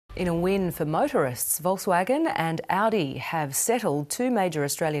In a win for motorists, Volkswagen and Audi have settled two major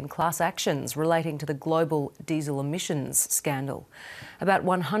Australian class actions relating to the global diesel emissions scandal. About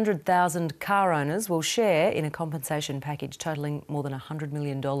 100,000 car owners will share in a compensation package totalling more than $100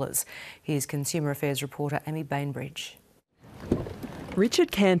 million. Here's Consumer Affairs reporter Amy Bainbridge.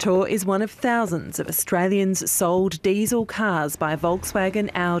 Richard Cantor is one of thousands of Australians sold diesel cars by Volkswagen,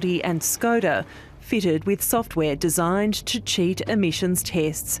 Audi and Skoda, fitted with software designed to cheat emissions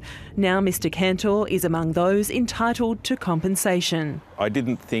tests. Now Mr Cantor is among those entitled to compensation. I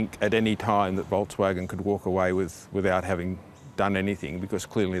didn't think at any time that Volkswagen could walk away without having done anything, because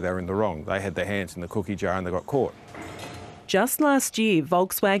clearly they were in the wrong. They had their hands in the cookie jar and they got caught. Just last year,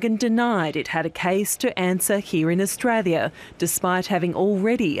 Volkswagen denied it had a case to answer here in Australia, despite having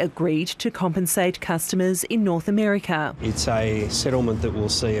already agreed to compensate customers in North America. It's a settlement that will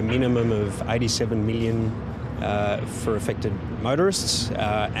see a minimum of 87 million for affected motorists,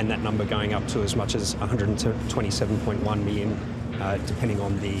 and that number going up to as much as 127.1 million, depending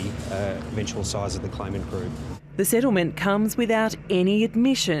on the eventual size of the claimant group. The settlement comes without any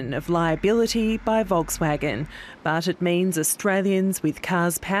admission of liability by Volkswagen, but it means Australians with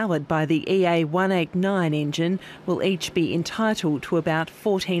cars powered by the EA189 engine will each be entitled to about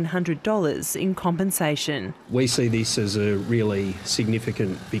 $1,400 in compensation. We see this as a really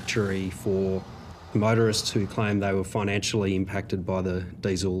significant victory for motorists who claim they were financially impacted by the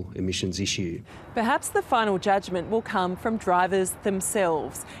diesel emissions issue. Perhaps the final judgment will come from drivers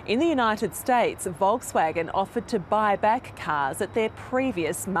themselves. In the United States, Volkswagen offered to buy back cars at their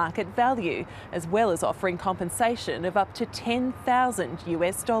previous market value, as well as offering compensation of up to $10,000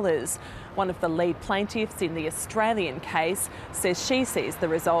 US. One of the lead plaintiffs in the Australian case says she sees the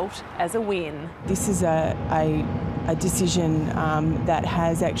result as a win. This is a decision that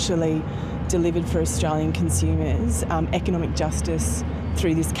has actually delivered for Australian consumers economic justice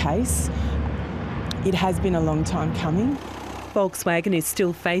through this case. It has been a long time coming. Volkswagen is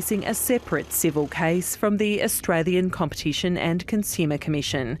still facing a separate civil case from the Australian Competition and Consumer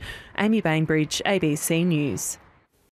Commission. Amy Bainbridge, ABC News.